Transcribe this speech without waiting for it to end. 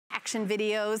action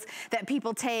videos that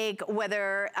people take,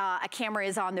 whether a camera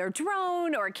is on their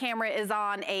drone or a camera is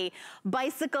on a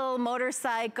bicycle,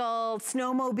 motorcycle,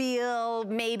 snowmobile,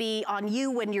 maybe on you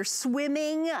when you're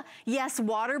swimming. Yes,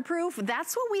 waterproof.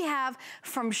 That's what we have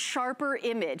from Sharper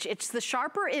Image. It's the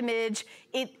Sharper Image.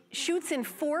 It shoots in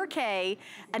 4K,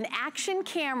 an action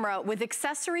camera with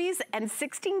accessories and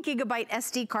 16 gigabyte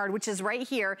SD card, which is right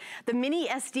here. The mini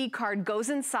SD card goes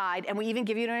inside, and we even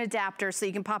give you an adapter so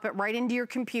you can pop it right into your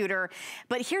computer.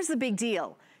 But here's the big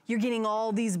deal. You're getting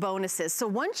all these bonuses. So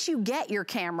once you get your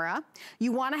camera,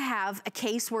 you wanna have a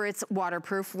case where it's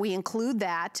waterproof. We include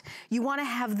that. You wanna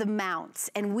have the mounts,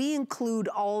 and we include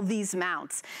all these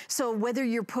mounts. So whether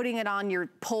you're putting it on your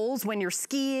poles when you're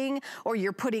skiing, or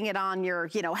you're putting it on your,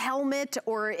 helmet,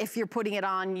 or if you're putting it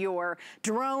on your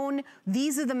drone,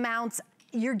 these are the mounts.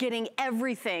 You're getting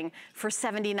everything for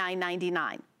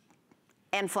 $79.99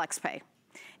 and FlexPay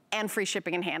and free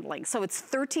shipping and handling. So it's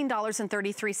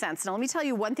 $13.33. Now let me tell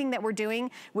you one thing that we're doing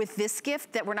with this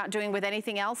gift that we're not doing with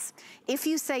anything else. If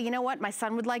you say, you know what, my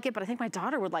son would like it, but I think my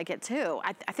daughter would like it too.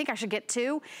 I think I should get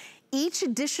two. Each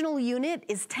additional unit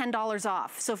is $10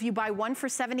 off. So if you buy one for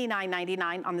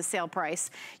 $79.99 on the sale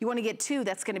price, you wanna get two,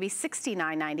 that's gonna be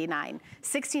 $69.99.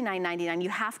 $69.99, you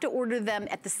have to order them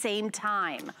at the same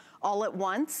time, all at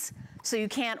once. So you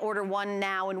can't order one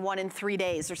now and one in 3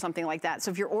 days or something like that. So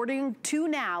if you're ordering two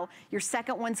now, your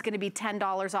second one's gonna be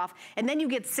 $10 off. And then you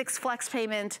get 6 flex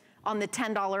payment on the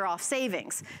 $10 off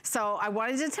savings. So I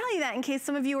wanted to tell you that in case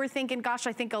some of you are thinking, gosh,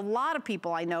 I think a lot of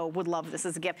people I know would love this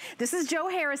as a gift. This is Joe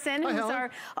Harrison, who's our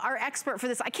expert for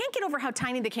this. I can't get over how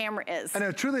tiny the camera is. I know,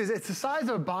 it truly is. It's the size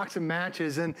of a box of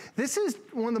matches, and this is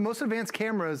one of the most advanced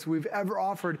cameras we've ever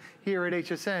offered here at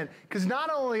HSN, because not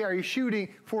only are you shooting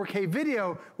 4K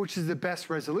video, which is the best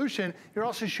resolution, you're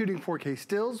also shooting 4K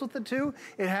stills with the two.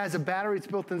 It has a battery that's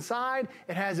built inside.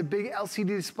 It has a big LCD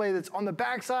display that's on the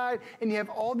backside, and you have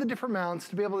all the different mounts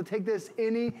to be able to take this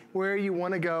anywhere you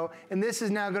want to go. And this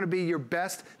is now going to be the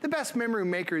best memory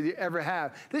maker you ever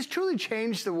have. This truly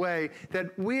changed the way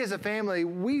that we as a family,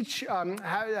 we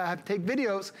have to take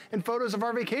videos and photos of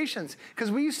our vacations.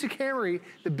 Because we used to carry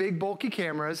the big bulky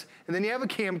cameras, and then you have a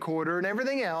camcorder and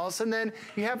everything else, and then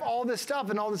you have all this stuff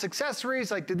and all this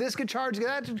accessories, like did this get charged,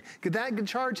 did that get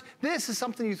charged? This is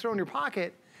something you throw in your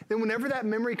pocket. Then whenever that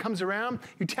memory comes around,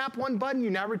 you tap one button,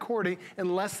 you're now recording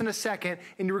in less than a second,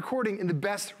 and you're recording in the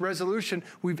best resolution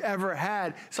we've ever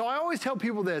had. So I always tell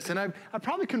people this, and I've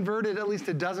probably converted at least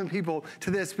a dozen people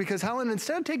to this, because Helen,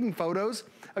 instead of taking photos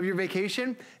of your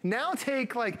vacation, now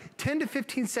take like 10 to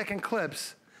 15 second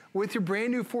clips with your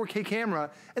brand new 4K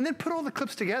camera, and then put all the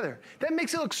clips together. That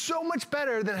makes it look so much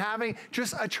better than having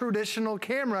just a traditional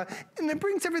camera, and it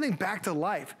brings everything back to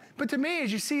life. But to me,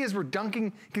 as you see, as we're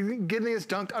getting this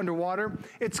dunked underwater,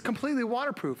 it's completely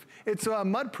waterproof. It's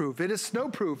mud-proof, it is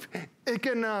snow-proof. It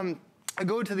can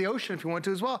go to the ocean if you want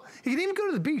to as well. You can even go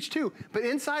to the beach too, but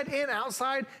inside and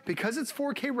outside, because it's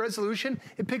 4K resolution,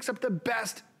 it picks up the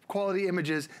best quality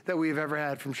images that we've ever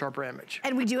had from Sharper Image.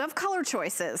 And we do have color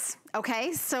choices,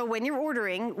 okay? So when you're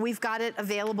ordering, we've got it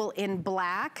available in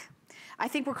black. I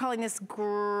think we're calling this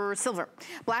silver.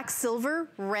 Black, silver,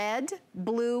 red,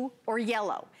 blue, or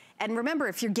yellow. And remember,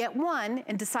 if you get one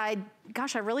and decide,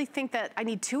 gosh, I really think that I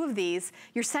need two of these,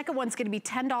 your second one's gonna be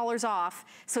 $10 off,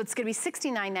 so it's gonna be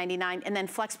 $69.99, and then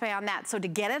FlexPay on that. So to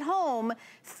get it home,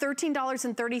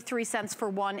 $13.33 for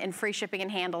one, and free shipping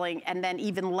and handling, and then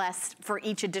even less for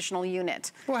each additional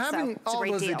unit. Well, having all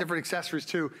those different accessories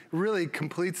too really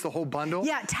completes the whole bundle.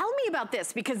 Yeah, tell me about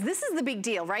this, because this is the big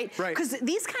deal, right? Right. Because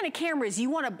these kind of cameras, you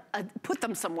wanna put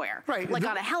them somewhere. Right. Like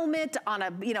on a helmet, on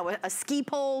a ski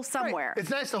pole, somewhere. Right.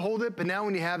 It's nice to hold it, but now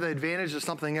when you have the advantage of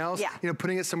something else,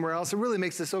 putting it somewhere else, it really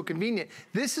makes it so convenient.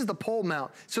 This is the pole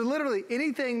mount. So literally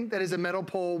anything that is a metal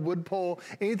pole, wood pole,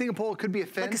 anything a pole, could be a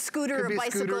fence. Like a scooter, could be a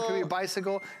bicycle. Scooter, could be a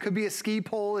bicycle, could be a ski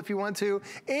pole if you want to.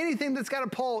 Anything that's got a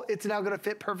pole, it's now gonna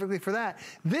fit perfectly for that.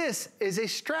 This is a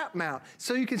strap mount.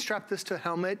 So you can strap this to a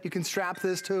helmet, you can strap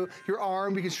this to your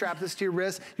arm, you can strap this to your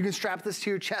wrist, you can strap this to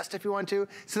your chest if you want to.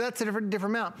 So that's a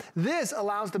different mount. This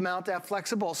allows the mount to have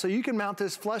flexible. So you can mount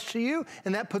this flush to you,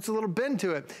 and that puts a little bend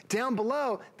to it. Down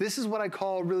below, this is what I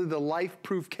call really the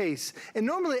life-proof case. And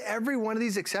normally every one of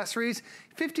these accessories,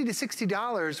 $50 to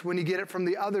 $60 when you get it from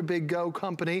the other big Go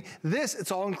company. This,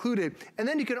 it's all included. And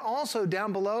then you can also,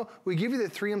 down below, we give you the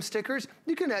 3M stickers.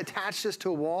 You can attach this to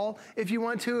a wall if you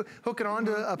want to, hook it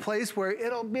onto a place where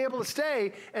it'll be able to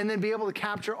stay and then be able to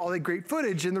capture all that great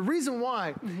footage. And the reason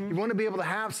why you want to be able to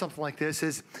have something like this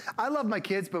is, I love my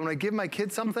kids, but when I give my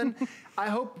kids something, I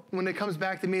hope when it comes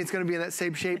back to me, it's gonna be in that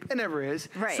same shape. It never is.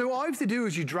 Right. So all you have to do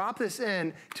is you drop this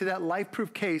in to that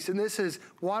life-proof case, and this is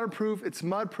waterproof, it's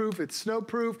mud-proof, it's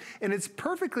snow-proof, and it's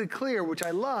perfectly clear, which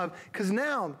I love, because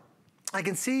now I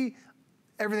can see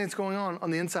everything that's going on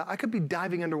the inside. I could be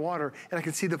diving underwater and I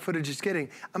can see the footage it's getting.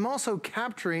 I'm also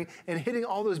capturing and hitting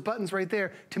all those buttons right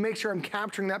there to make sure I'm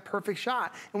capturing that perfect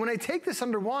shot. And when I take this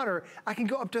underwater, I can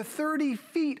go up to 30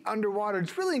 feet underwater.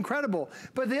 It's really incredible.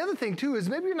 But the other thing too is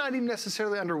maybe you're not even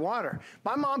necessarily underwater.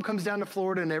 My mom comes down to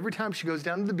Florida, and every time she goes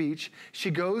down to the beach,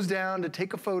 she goes down to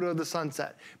take a photo of the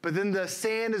sunset. But then the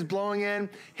sand is blowing in,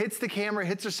 hits the camera,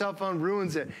 hits her cell phone,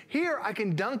 ruins it. Here, I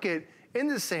can dunk it in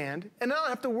the sand, and I don't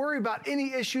have to worry about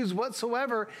any issues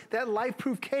whatsoever. That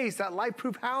life-proof case, that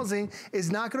life-proof housing is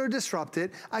not gonna disrupt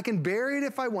it. I can bury it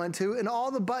if I want to, and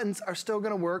all the buttons are still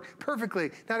gonna work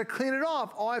perfectly. Now to clean it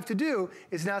off, all I have to do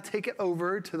is now take it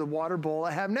over to the water bowl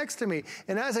I have next to me.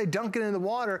 And as I dunk it in the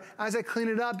water, as I clean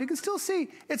it up, you can still see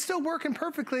it's still working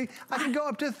perfectly. I can go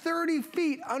up to 30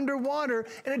 feet underwater,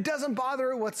 and it doesn't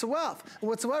bother it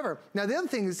whatsoever. Now the other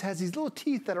thing is it has these little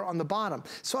teeth that are on the bottom.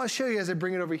 So I'll show you as I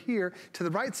bring it over here to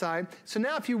the right side. So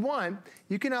now if you want,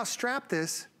 you can now strap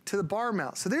this to the bar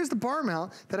mount. So there's the bar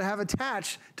mount that I have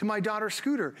attached to my daughter's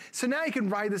scooter. So now you can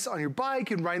ride this on your bike,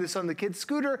 you can ride this on the kid's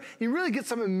scooter. You really get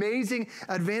some amazing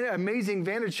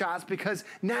vantage shots, because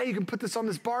now you can put this on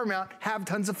this bar mount, have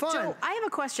tons of fun. Joe, I have a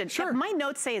question. Sure. My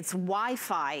notes say it's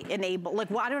Wi-Fi enabled.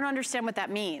 Like, well, I don't understand what that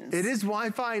means. It is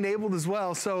Wi-Fi enabled as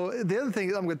well. So the other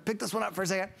thing is, I'm gonna pick this one up for a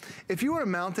second. If you wanna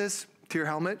mount this to your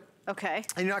helmet, okay,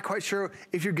 and you're not quite sure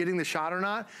if you're getting the shot or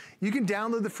not, you can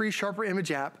download the free Sharper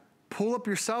Image app, pull up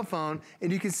your cell phone,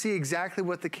 and you can see exactly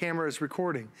what the camera is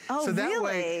recording. Oh, so that really?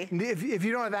 way, if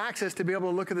you don't have access to be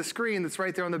able to look at the screen that's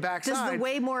right there on the back side. Does the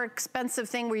way more expensive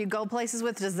thing where you go places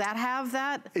with, does that have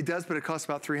that? It does, but it costs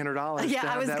about $300 Yeah, to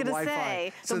have I was that gonna Wi-Fi.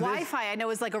 say, So the Wi-Fi I know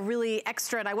is like a really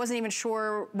extra, and I wasn't even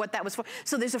sure what that was for.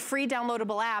 So there's a free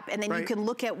downloadable app, and then you can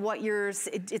look at what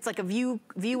it's like a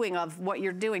viewing of what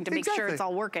you're doing to make sure it's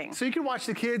all working. So you can watch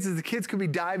the kids, as the kids could be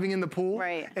diving in the pool,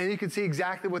 right, and you can see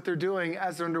exactly what they're doing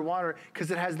as they're underwater, because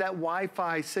it has that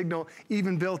Wi-Fi signal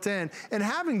even built in. And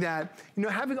having that,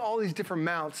 having all these different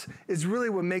mounts is really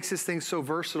what makes this thing so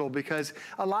versatile, because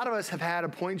a lot of us have had a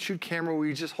point and shoot camera where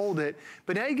you just hold it,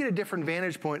 but now you get a different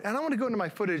vantage point. And I want to go into my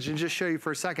footage and just show you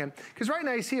for a second, because right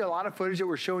now you see a lot of footage that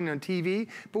we're showing on TV,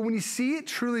 but when you see it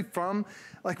truly from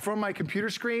my computer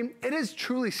screen, it is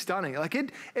truly stunning. Like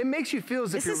it makes you feel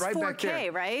as if you're right back there. This is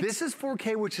 4K, right? This is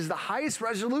 4K, which is the highest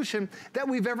resolution that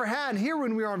we've ever had. And here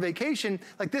when we were on vacation,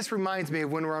 like this reminds me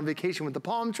of when we're on vacation with the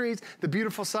palm trees, the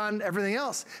beautiful sun, everything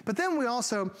else. But then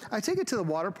I take it to the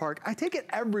water park. I take it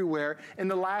everywhere in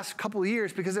the last couple of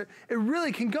years, because it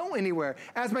really can go anywhere.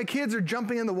 As my kids are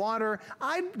jumping in the water,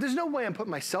 there's no way I'm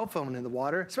putting my cell phone in the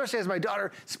water, especially as my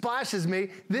daughter splashes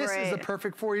me. This is the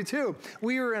perfect for you too.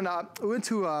 We went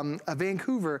to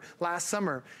Vancouver last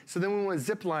summer. So then we went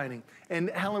zip lining. And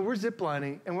Helen, we're zip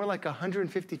lining, and we're like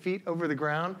 150 feet over the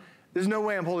ground. There's no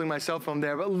way I'm holding my cell phone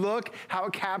there, but look how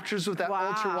it captures with that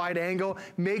ultra wide angle,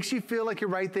 makes you feel like you're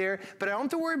right there, but I don't have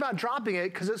to worry about dropping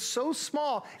it because it's so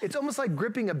small. It's almost like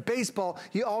gripping a baseball.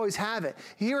 You always have it.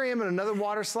 Here I am in another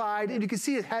water slide, and you can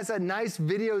see it has a nice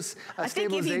video stabilization. I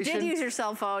think if you did use your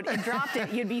cell phone and dropped it,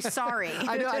 you'd be sorry.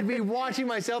 I know, I'd be watching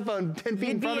my cell phone 10 feet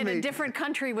in front of me. You'd be in a different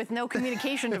country with no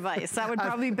communication device. That would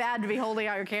probably be bad to be holding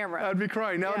out your camera. I'd be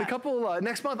crying. Now in a couple,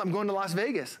 next month I'm going to Las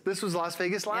Vegas. This was Las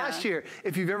Vegas last year.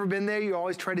 If you've ever been there, you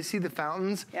always try to see the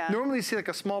fountains. Normally you see like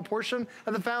a small portion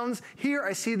of the fountains. Here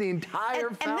I see the entire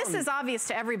fountain. And this is obvious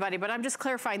to everybody, but I'm just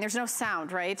clarifying, there's no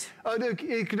sound, right? Oh,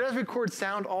 it does record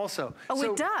sound also. Oh,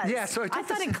 so, it does? Yeah, so I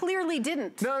thought it clearly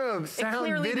didn't. No,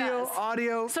 sound, video,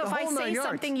 audio, so if I say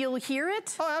something, you'll hear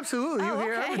it? Oh, absolutely, you'll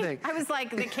hear everything. I was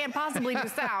like, it can't possibly do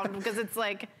sound, because it's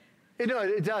like... No,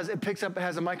 it does. It picks up, it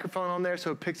has a microphone on there,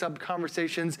 so it picks up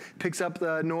conversations, picks up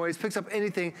the noise, picks up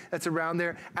anything that's around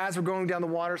there. As we're going down the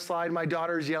water slide, my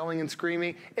daughter's yelling and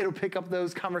screaming. It'll pick up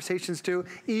those conversations too.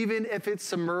 Even if it's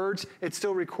submerged, it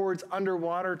still records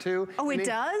underwater too. Oh, it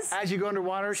does? As you go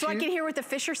underwater. So I can hear what the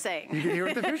fish are saying. You can hear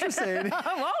what the fish are saying.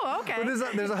 Oh, okay.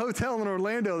 But there's a hotel in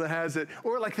Orlando that has it.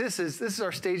 Or like this is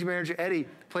our stage manager, Eddie,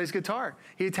 plays guitar.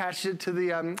 He attached it to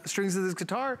the strings of his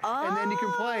guitar, and then you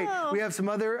can play. We have some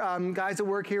other guys that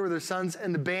work here with their sons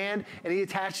in the band, and he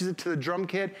attaches it to the drum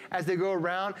kit as they go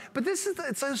around. But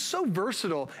it's so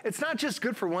versatile. It's not just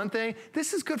good for one thing.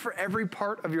 This is good for every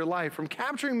part of your life, from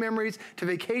capturing memories to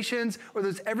vacations or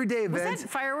those everyday events. Was that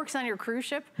fireworks on your cruise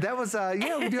ship? That was,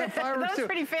 yeah, we do have fireworks too. That was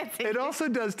pretty fancy. It also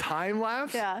does time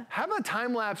lapse. Yeah. How about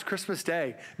time lapse Christmas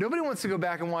Day? Nobody wants to go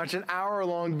back and watch an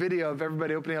hour-long video of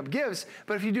everybody opening up gifts,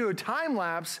 but if you do a time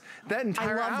lapse, that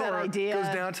entire hour goes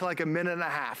down to like a minute and a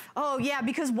half. Oh yeah,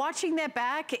 because watching that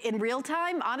back in real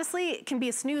time, honestly, it can be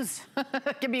a snooze.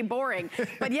 It can be boring.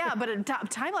 But yeah, but a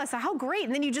time lapse, how great.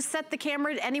 And then you just set the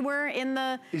camera anywhere in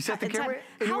the... You set the camera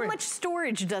anywhere. How much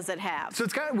storage does it have? So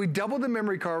we doubled the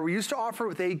memory card. We used to offer it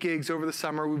with 8 gigs over the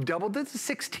summer. We've doubled it to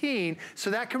 16, so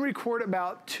that can record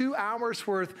about 2 hours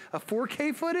worth of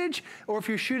 4K footage, or if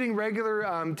you're shooting regular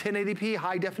 1080p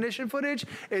high definition footage,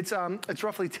 it's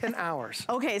roughly 10 hours.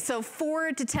 Okay, so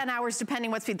 4 to 10 hours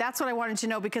depending what speed. That's what I wanted to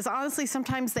know, because honestly,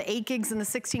 sometimes the 8 gigs and the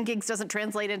 16 gigs doesn't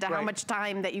translate into how much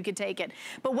time that you could take it.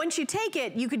 But once you take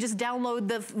it, you could just download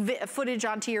the footage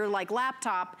onto your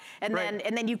laptop, and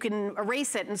then you can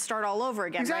erase it and start all over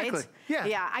again, right? Yeah.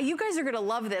 Yeah, you guys are gonna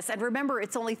love this. And remember,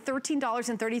 it's only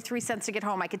 $13.33 to get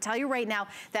home. I can tell you right now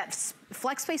that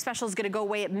FlexPay special is gonna go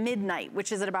away at midnight,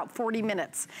 which is at about 40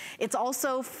 minutes. It's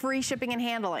also free shipping and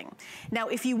handling. Now,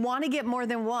 if you wanna get more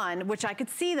than one, which I could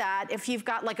see that, if you've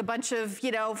got like a bunch of,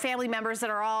 family members that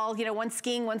are all, one's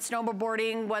skiing, one's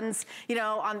snowboarding, one's,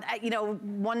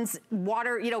 one's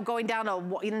water, going down a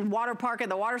water park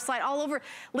and the water slide, all over.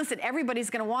 Listen, everybody's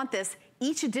gonna want this.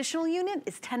 Each additional unit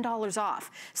is $10 off.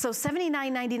 So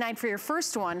 $79.99 for your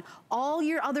first one. All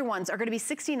your other ones are gonna be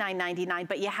 $69.99,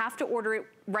 but you have to order it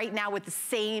right now with the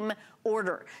same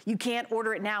order. You can't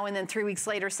order it now and then 3 weeks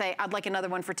later say, I'd like another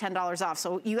one for $10 off.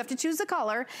 So you have to choose the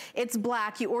color. It's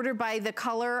black. You order by the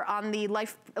color on the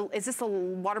is this a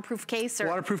waterproof case? Or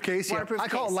waterproof case, waterproof case.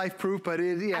 I call it life proof, but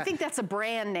I think that's a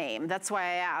brand name. That's why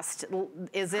I asked.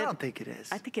 Is it? I don't think it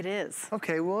is. I think it is.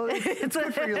 Okay, well, it's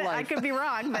good for your life. I could be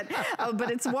wrong,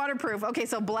 but it's waterproof. Okay,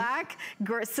 so black,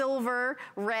 silver,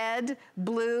 red,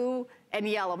 blue, and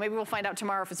yellow. Maybe we'll find out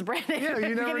tomorrow if it's a brand name. Yeah,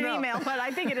 you never get an know. email, but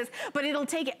I think it is. But it'll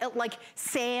take like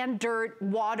sand, dirt,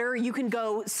 water. You can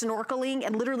go snorkeling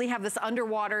and literally have this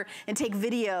underwater and take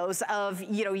videos of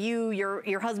you,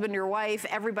 your husband, your wife,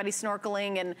 everybody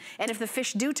snorkeling, and if the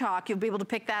fish do talk, you'll be able to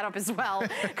pick that up as well.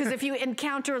 Because if you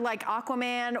encounter like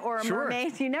Aquaman or a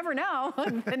mermaid, you never know,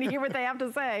 and you hear what they have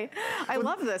to say. I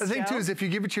love this. The thing too is if you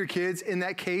give it to your kids in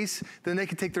that case, then they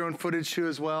can take their own footage too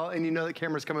as well, and you know the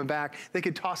camera's coming back. They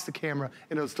could toss the camera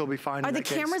and it'll still be fine. Are the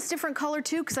cameras different color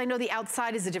too? Because I know the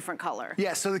outside is a different color.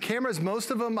 Yeah, so the cameras, most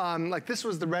of them, like this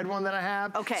was the red one that I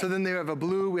have. Okay. So then they have a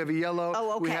blue, we have a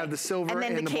yellow, we have the silver, and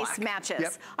then the case black. matches.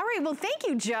 Yep. All right, well, thank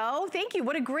you, Joe. Thank you.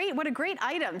 What a great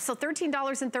item. So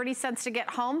 $13.30 to get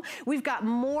home. We've got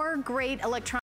more great electronic